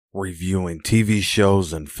reviewing TV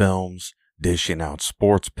shows and films, dishing out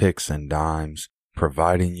sports picks and dimes,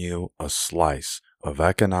 providing you a slice of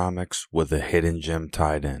economics with a hidden gem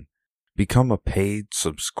tied in. Become a paid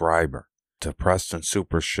subscriber to Preston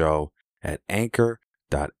Super Show at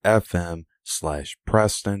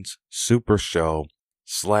anchor.fm/Preston's Super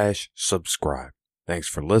Show/subscribe. Thanks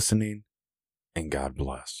for listening, and God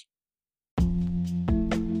bless.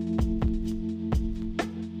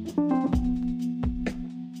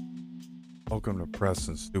 Welcome to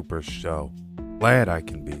Preston's Super Show. Glad I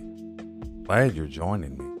can be. Glad you're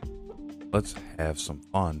joining me. Let's have some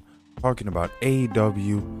fun talking about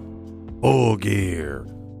AEW Full Gear.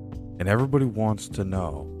 And everybody wants to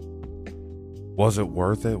know, was it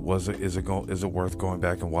worth it? Is it worth going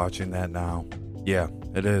back and watching that now? Yeah,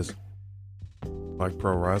 it is. Like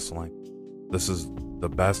pro wrestling, this is the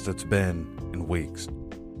best it's been in weeks.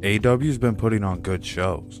 AEW's been putting on good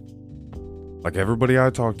shows. Like everybody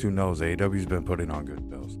I talk to knows, AEW's been putting on good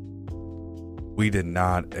shows. We did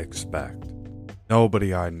not expect,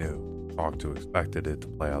 nobody I knew talked to expected it to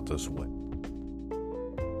play out this way.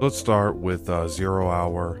 Let's start with 0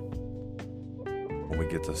 Hour when we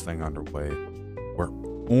get this thing underway. Where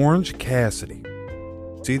Orange Cassidy,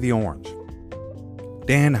 see the orange,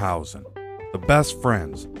 Danhausen, the Best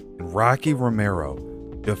Friends, and Rocky Romero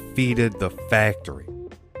defeated the Factory.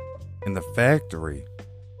 And the Factory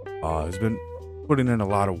has been putting in a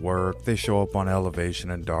lot of work. They show up on Elevation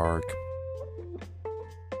and Dark.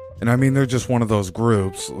 And I mean, they're just one of those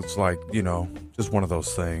groups. It's like, just one of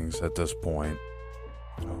those things at this point.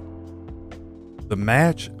 The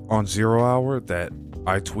match on 0 Hour that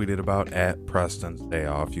I tweeted about at Preston's Day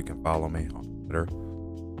Off, you can follow me on Twitter.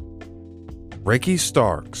 Ricky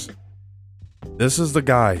Starks. This is the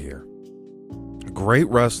guy here. A great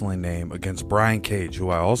wrestling name against Brian Cage, who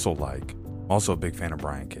I also like. Also a big fan of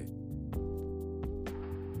Brian Cage.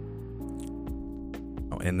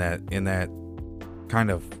 In that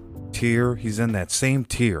kind of tier, he's in that same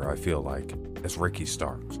tier, I feel like, as Ricky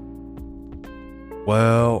Starks.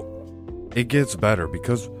 Well, it gets better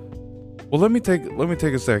because, let me take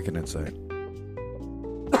a second and say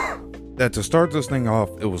that to start this thing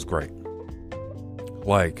off, it was great.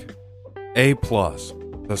 Like A+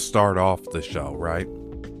 to start off the show, right?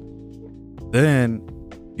 Then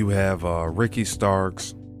you have Ricky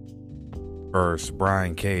Starks versus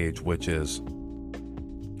Brian Cage, which is,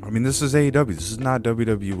 this is AEW. This is not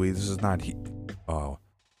WWE. This is not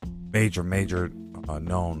major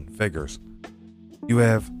known figures. You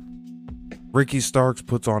have Ricky Starks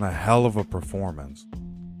puts on a hell of a performance.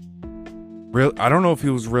 I don't know if he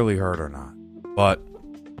was really hurt or not, but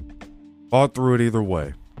fought through it either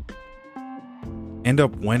way. End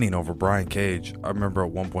up winning over Brian Cage. I remember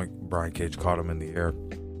at one point Brian Cage caught him in the air.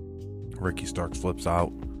 Ricky Starks flips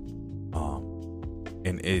out.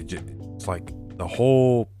 And it's like the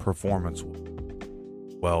whole performance was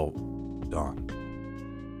well done,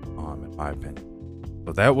 in my opinion.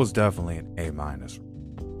 So that was definitely an A-.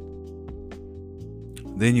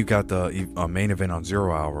 Then you got the main event on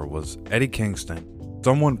 0 Hour was Eddie Kingston.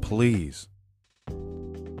 Someone please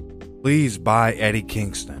buy Eddie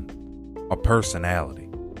Kingston a personality.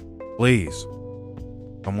 Please.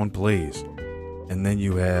 Someone please. And then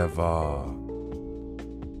you have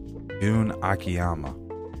Jun Akiyama,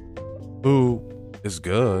 who is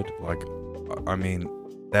good.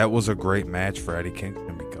 That was a great match for Eddie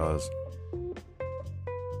Kingston because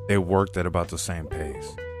they worked at about the same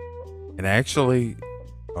pace. And actually,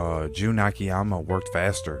 Jun Akiyama worked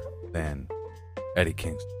faster than Eddie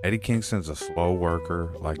Kingston. Eddie Kingston's a slow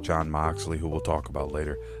worker, like Jon Moxley, who we'll talk about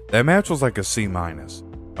later. That match was like a C-.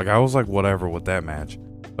 Like, I was like, whatever with that match.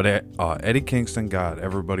 But Eddie Kingston got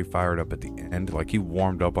everybody fired up at the end. Like, he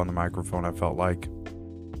warmed up on the microphone, I felt like.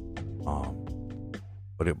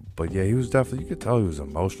 But yeah, he was definitely, you could tell he was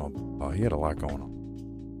emotional. He had a lot going on.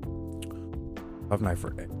 Tough night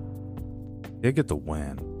for Eddie. He did get the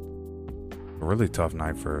win. A really tough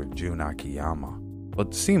night for Jun Akiyama.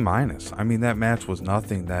 But C-. That match was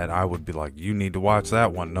nothing that I would be like, you need to watch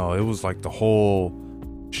that one. No, it was like the whole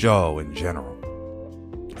show in general.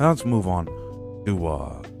 Now let's move on to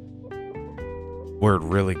where it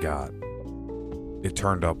really it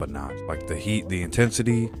turned up a notch. Like the heat, the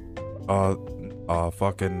intensity,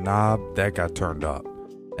 fucking knob, that got turned up.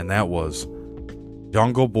 And that was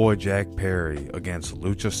Jungle Boy Jack Perry against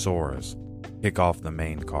Luchasaurus kick off the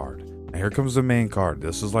main card. Now here comes the main card.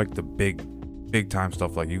 This is like the big time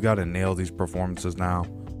stuff. Like, you got to nail these performances now.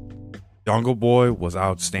 Jungle Boy was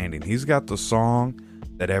outstanding. He's got the song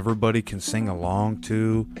that everybody can sing along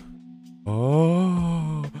to.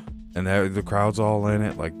 Oh, and the crowd's all in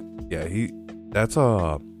it. Like, yeah, that's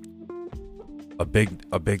a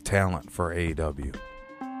a big talent for AEW.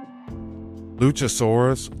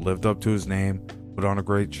 Luchasaurus lived up to his name, put on a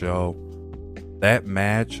great show. That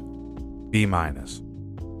match, B-.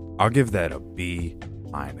 I'll give that a B-.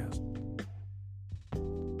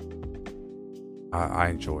 I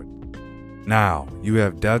enjoyed it. Now, you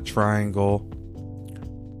have Death Triangle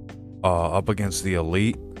up against the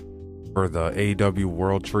Elite for the AEW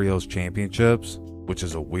World Trios Championships, which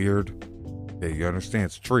is a weird... Okay, you understand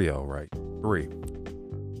it's trio, right? 3.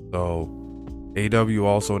 So, AEW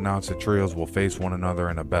also announced that trios will face one another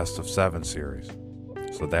in a best-of-7 series.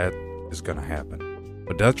 So that is going to happen.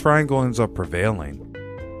 But Death Triangle ends up prevailing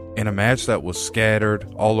in a match that was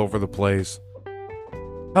scattered all over the place.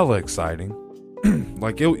 Hella exciting.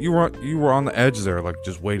 Like, you were on the edge there, like,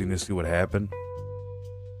 just waiting to see what happened.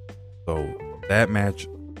 So, that match,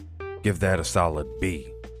 give that a solid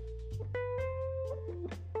B.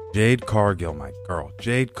 Jade Cargill, my girl.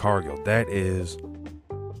 Jade Cargill,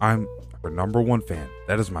 I'm her number 1 fan.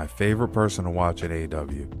 That is my favorite person to watch at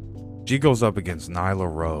AEW. She goes up against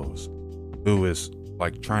Nyla Rose, who is,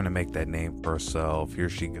 like, trying to make that name for herself. Here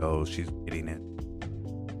she goes. She's getting it.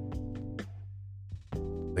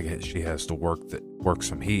 She has to work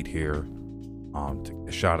some heat here to get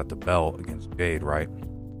a shot at the belt against Jade, right?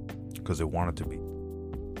 Because they want it to be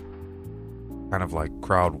kind of like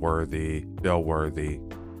crowd worthy, show worthy,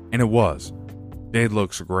 and it was. Jade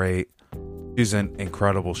looks great. She's in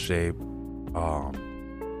incredible shape,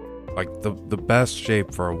 like the best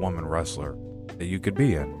shape for a woman wrestler that you could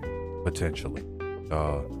be in, potentially.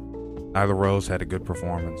 Nyla Rose had a good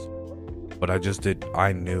performance. But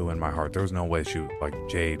I knew in my heart there was no way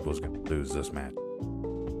Jade was going to lose this match.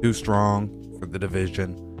 Too strong for the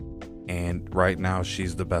division, and right now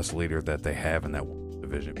she's the best leader that they have in that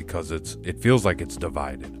division because it feels like it's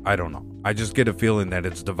divided. I don't know. I just get a feeling that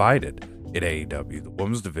it's divided at AEW. The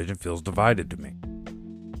women's division feels divided to me.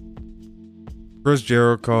 Chris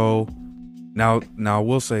Jericho, now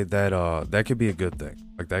we'll say that that could be a good thing.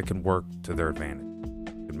 Like, that can work to their advantage.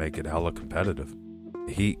 It could make it hella competitive.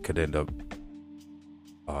 The Heat could end up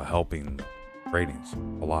helping ratings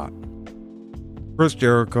a lot. Chris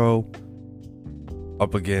Jericho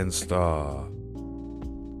up against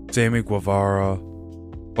Sammy Guevara,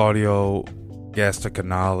 Claudio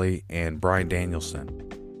Castagnoli, and Bryan Danielson.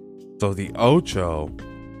 So the Ocho,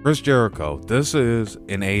 Chris Jericho, this is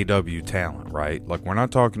an AEW talent, right? Like, we're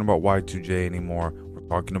not talking about Y2J anymore. We're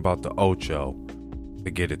talking about the Ocho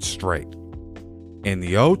to get it straight. And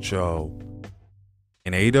the Ocho,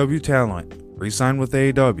 an AEW talent, re-signed with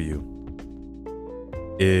AEW,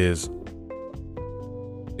 is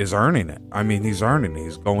earning it. I mean, he's earning it.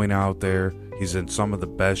 He's going out there. He's in some of the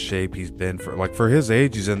best shape he's been for his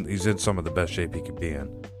age. He's in some of the best shape he could be in,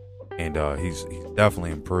 and he's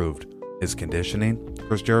definitely improved his conditioning.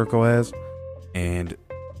 Chris Jericho has, and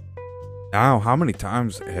now how many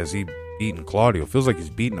times has he beaten Claudio? Feels like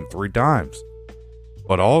he's beaten him 3 times,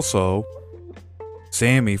 but also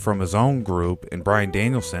Sammy from his own group and Bryan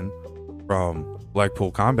Danielson from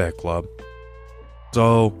Blackpool Combat Club.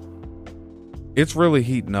 So it's really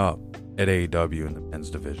heating up at AEW in the men's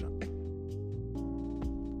division.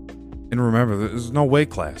 And remember, there's no weight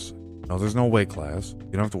class. No, there's no weight class.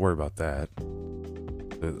 You don't have to worry about that,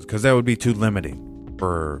 because that would be too limiting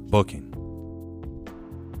for booking.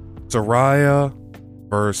 Saraya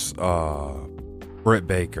versus Britt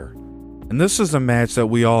Baker. And this is a match that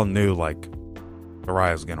we all knew, like,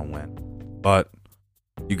 Saraya's gonna win. But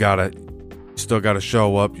you still gotta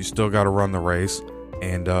show up, you still gotta run the race.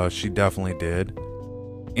 And she definitely did.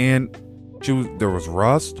 And there was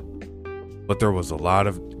rust, but there was a lot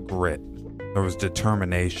of grit. There was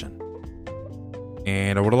determination.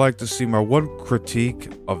 And I would have liked to see, my one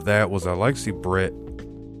critique of that was I'd like to see Britt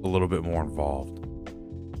a little bit more involved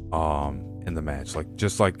in the match.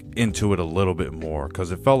 Just into it a little bit more.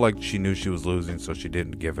 Because it felt like she knew she was losing, so she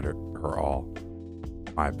didn't give it her all.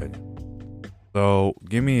 In my opinion. So,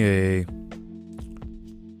 give me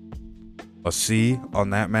a C on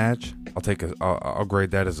that match. I'll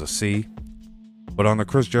grade that as a C. But on the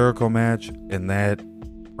Chris Jericho match and that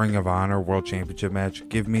Ring of Honor World Championship match,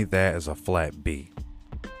 give me that as a flat B.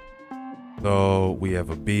 So we have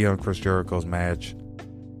a B on Chris Jericho's match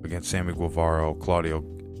against Sammy Guevara, Claudio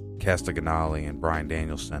Castagnoli, and Bryan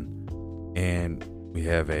Danielson. And we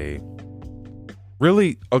have a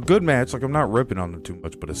good match. Like, I'm not ripping on them too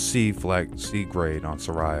much, but a C grade on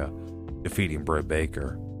Saraya defeating Britt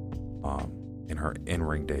Baker in her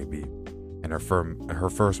in-ring debut, and her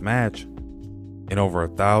first match in over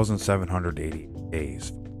 1,780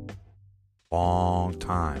 days. Long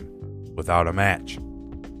time without a match.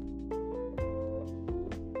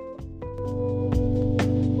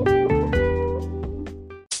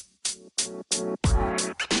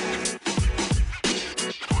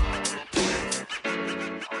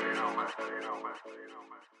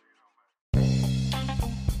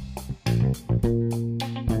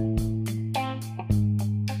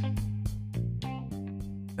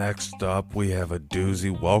 Next up, we have a doozy.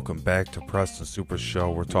 Welcome back to Preston Super Show.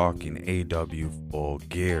 We're talking AW Full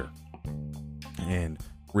Gear and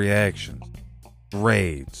reactions,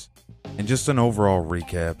 grades, and just an overall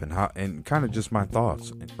recap and kind of just my thoughts.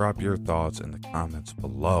 And drop your thoughts in the comments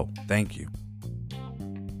below. Thank you.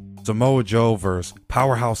 Samoa Joe versus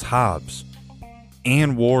Powerhouse Hobbs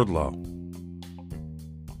and Wardlow.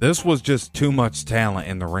 This was just too much talent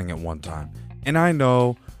in the ring at one time. And I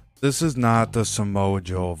know this is not the Samoa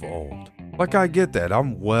Joe of old. Like, I get that.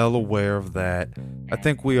 I'm well aware of that. I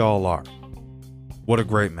think we all are. What a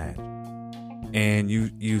great match. And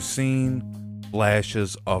you've seen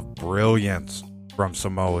flashes of brilliance from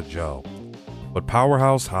Samoa Joe. But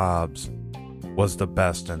Powerhouse Hobbs was the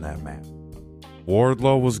best in that match.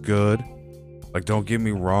 Wardlow was good. Like, don't get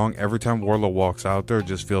me wrong. Every time Wardlow walks out there, it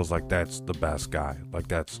just feels like that's the best guy. Like,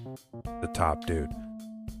 that's the top dude.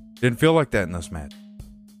 Didn't feel like that in this match.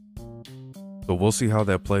 So we'll see how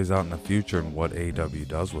that plays out in the future and what AEW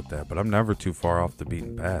does with that. But I'm never too far off the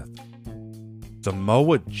beaten path.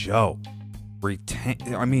 Samoa Joe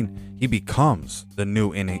he becomes the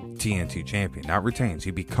new TNT champion. Not retains.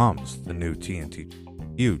 He becomes the new TNT.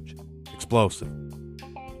 Huge. Explosive.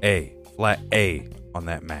 Flat A on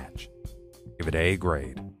that match. Give it A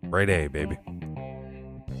grade. Grade A, baby.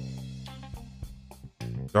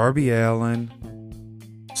 Darby Allin,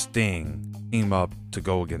 Sting team up to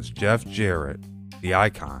go against Jeff Jarrett, the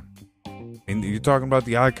Icon. And you're talking about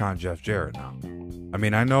the Icon Jeff Jarrett now. I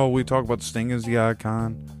mean, I know we talk about Sting as the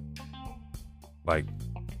Icon. Like,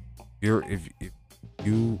 if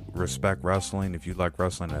you respect wrestling, if you like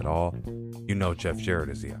wrestling at all, you know Jeff Jarrett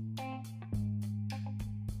is the Icon.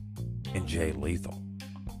 And Jay Lethal,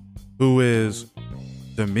 who is,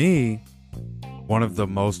 to me, one of the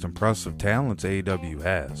most impressive talents AEW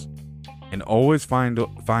has, and always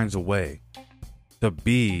finds a way to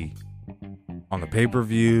be on the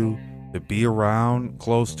pay-per-view, to be around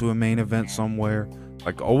close to a main event somewhere.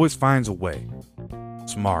 Like, always finds a way.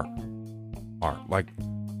 Smart. Like,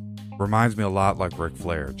 reminds me a lot like Ric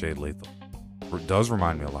Flair, Jay Lethal. It does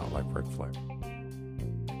remind me a lot like Ric Flair.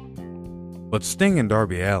 But Sting and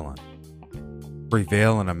Darby Allin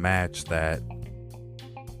prevail in a match that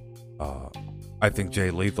I think Jay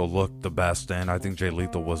Lethal looked the best in. I think Jay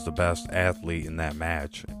Lethal was the best athlete in that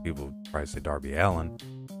match. People would probably say Darby Allin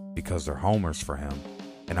because they're homers for him,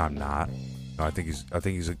 and I'm not. I think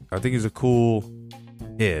he's a cool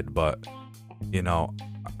kid, but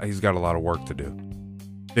he's got a lot of work to do.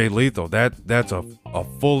 Jay Lethal, that's a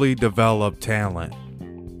fully developed talent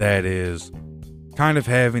that is kind of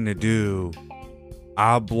having to do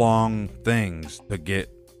oblong things to get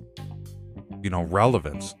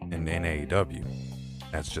relevance in AEW.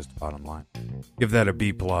 That's just the bottom line. Give that a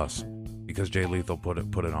B+ because Jay Lethal put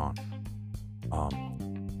it on.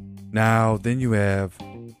 Now then you have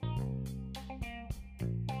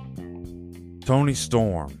Toni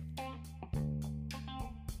Storm,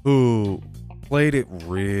 who played it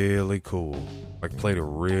really cool.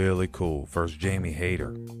 Versus Jamie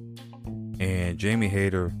Hayter. And Jamie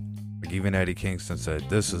Hayter, like, even Eddie Kingston said,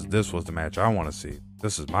 this was the match I want to see.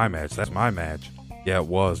 This is my match. That's my match. Yeah, it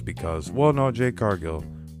was because, Jade Cargill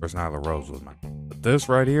versus Nyla Rose was mine. But this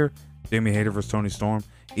right here, Jamie Hayter versus Toni Storm,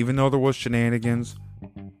 even though there was shenanigans,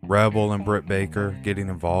 Rebel and Britt Baker getting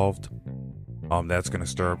involved, that's going to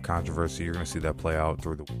stir up controversy. You're going to see that play out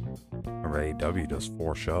through the week. Remember, AEW does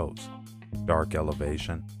 4 shows. Dark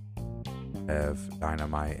Elevation, have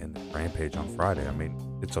Dynamite and Rampage on Friday. I mean,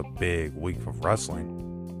 it's a big week of wrestling.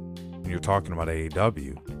 When you're talking about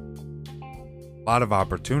AEW, a lot of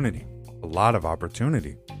opportunity.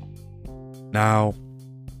 Now,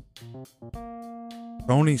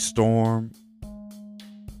 Toni Storm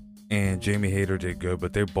and Jamie Hayter did good,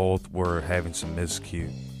 but they both were having some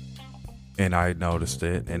miscues. And I noticed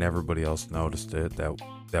it, and everybody else noticed it,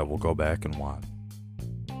 that will go back and watch.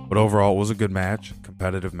 But overall, it was a good match,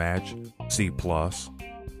 competitive match. C+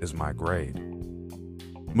 is my grade.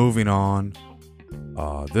 Moving on,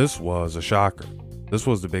 this was a shocker. This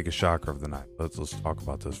was the biggest shocker of the night. Let's talk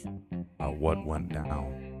about this. What went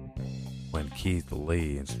down when Keith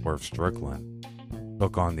Lee and Swerve Strickland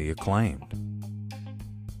took on the Acclaimed.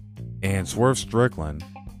 And Swerve Strickland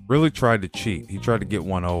really tried to cheat. He tried to get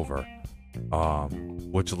one over,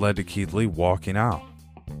 which led to Keith Lee walking out.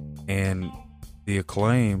 And the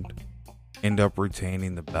Acclaimed end up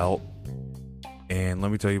retaining the belt. And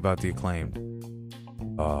let me tell you about the Acclaimed.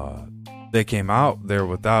 They came out there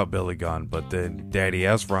without Billy Gunn, but then Daddy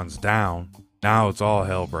S runs down. Now it's all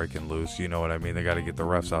hell breaking loose. You know what I mean? They got to get the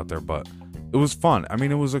refs out there, but it was fun. I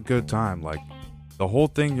mean, it was a good time. Like, the whole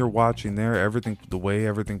thing you're watching there, everything, the way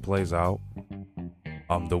everything plays out,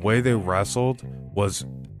 the way they wrestled was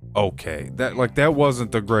okay. That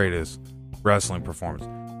wasn't the greatest wrestling performance.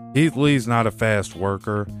 Keith Lee's not a fast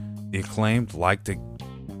worker. The Acclaimed like to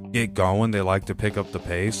get going. They like to pick up the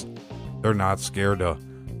pace. They're not scared to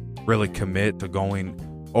really commit to going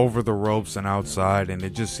over the ropes and outside, and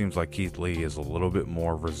it just seems like Keith Lee is a little bit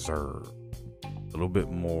more reserved, a little bit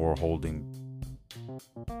more holding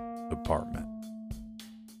department.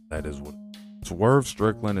 That is what Swerve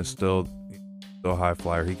Strickland is still high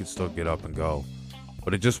flyer. He can still get up and go,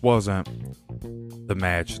 but it just wasn't the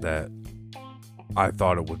match that I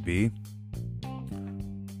thought it would be.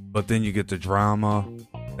 But then you get the drama.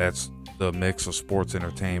 That's the mix of sports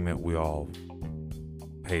entertainment we all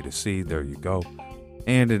pay to see. There you go.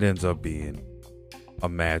 And it ends up being a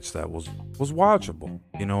match that was watchable.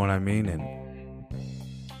 You know what I mean? And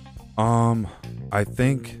I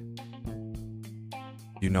think,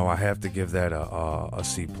 I have to give that a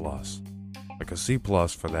C plus, like a C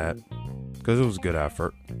plus for that, because it was a good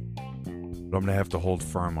effort. But I'm gonna have to hold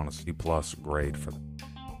firm on a C plus grade for that.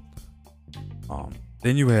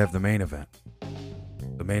 Then you have the main event.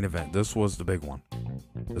 The main event. This was the big one.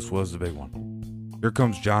 Here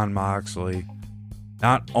comes Jon Moxley.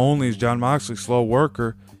 Not only is Jon Moxley a slow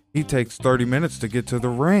worker, he takes 30 minutes to get to the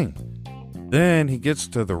ring. Then he gets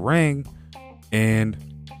to the ring, and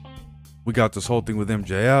we got this whole thing with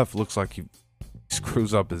MJF. Looks like he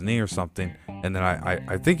screws up his knee or something, and then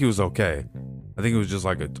I think he was okay. I think it was just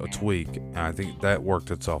like a tweak, and I think that worked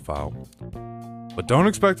itself out. But don't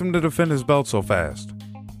expect him to defend his belt so fast,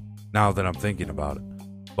 now that I'm thinking about it.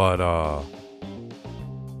 But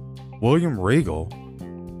William Regal,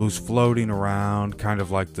 who's floating around kind of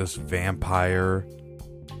like this vampire,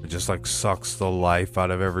 just like sucks the life out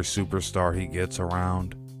of every superstar he gets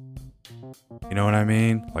around. You know what I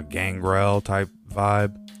mean? Like Gangrel type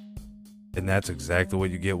vibe. And that's exactly what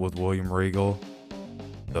you get with William Regal.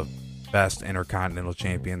 The best Intercontinental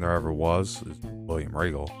Champion there ever was is William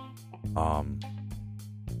Regal. And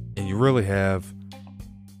you really have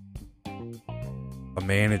a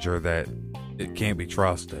manager that it can't be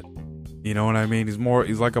trusted. You know what I mean? He's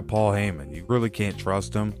like a Paul Heyman. You really can't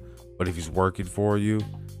trust him, but if he's working for you,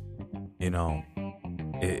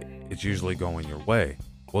 it's usually going your way.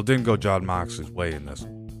 Well, it didn't go Jon Moxley's way in this.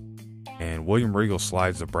 And William Regal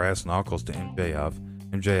slides the brass knuckles to MJF.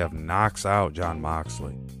 MJF knocks out Jon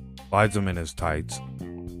Moxley, slides him in his tights,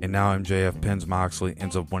 and now MJF pins Moxley,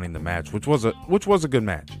 ends up winning the match, which was a good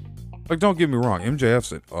match. Like, don't get me wrong,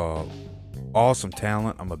 MJF's an awesome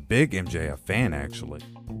talent. I'm a big MJF fan, actually.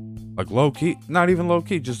 Like, low-key, not even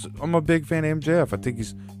low-key, just I'm a big fan of MJF. I think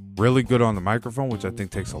he's really good on the microphone, which I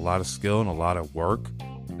think takes a lot of skill and a lot of work.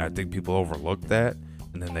 And I think people overlook that,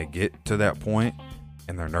 and then they get to that point,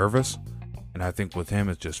 and they're nervous. And I think with him,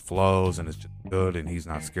 it just flows, and it's just good, and he's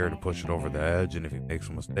not scared to push it over the edge. And if he makes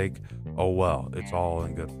a mistake, oh well, it's all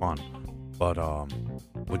in good fun. But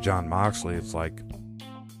with Jon Moxley, it's like,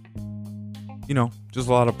 just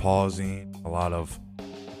a lot of pausing, a lot of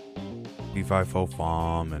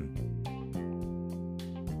P5 and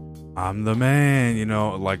I'm the man,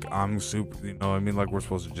 like I'm super, like we're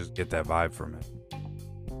supposed to just get that vibe from it.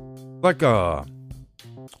 Like a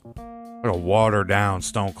watered down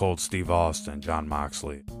Stone Cold Steve Austin, Jon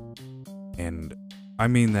Moxley. And I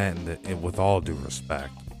mean that with all due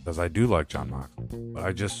respect, because I do like Jon Moxley,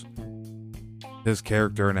 but his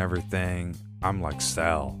character and everything, I'm like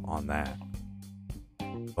sell on that.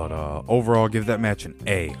 But overall, give that match an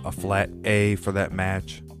A, a flat A for that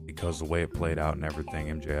match, because the way it played out and everything.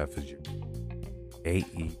 MJF is your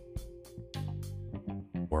AE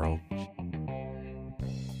World.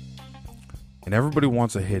 And everybody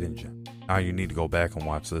wants a hidden gem. Now you need to go back and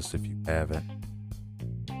watch this if you haven't.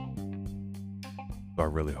 So I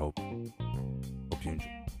really hope you enjoy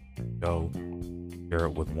the show. Share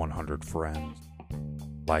it with 100 friends.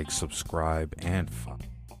 Like, subscribe, and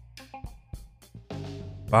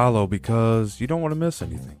follow, because you don't want to miss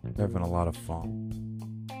anything. We're having a lot of fun.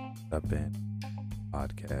 Step in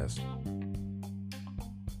podcast.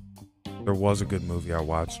 There was a good movie I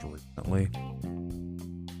watched recently.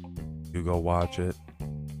 You go watch it.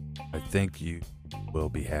 I think you will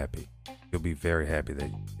be happy. You'll be very happy that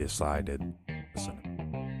you decided to listen.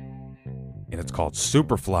 And it's called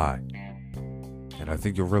Superfly. And I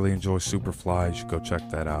think you'll really enjoy Superfly. You should go check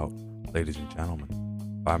that out, ladies and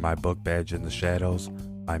gentlemen. Buy my book, Badge in the Shadows.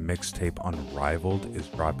 My mixtape, Unrivaled, is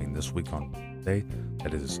dropping this week on Wednesday.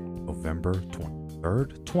 That is November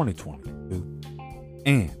 23rd, 2022.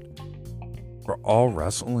 And for all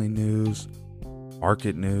wrestling news,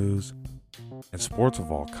 market news, and sports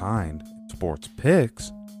of all kind, sports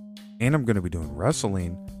picks, and I'm going to be doing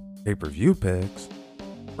wrestling pay-per-view picks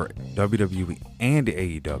for WWE and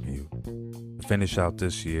AEW. The finish out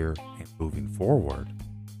this year and moving forward,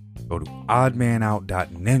 go to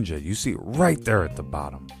oddmanout.ninja. You see it right there at the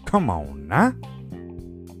bottom. Come on now.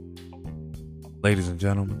 Ladies and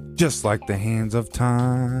gentlemen, just like the hands of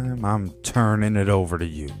time, I'm turning it over to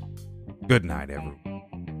you. Good night,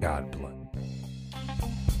 everyone. God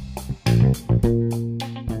bless.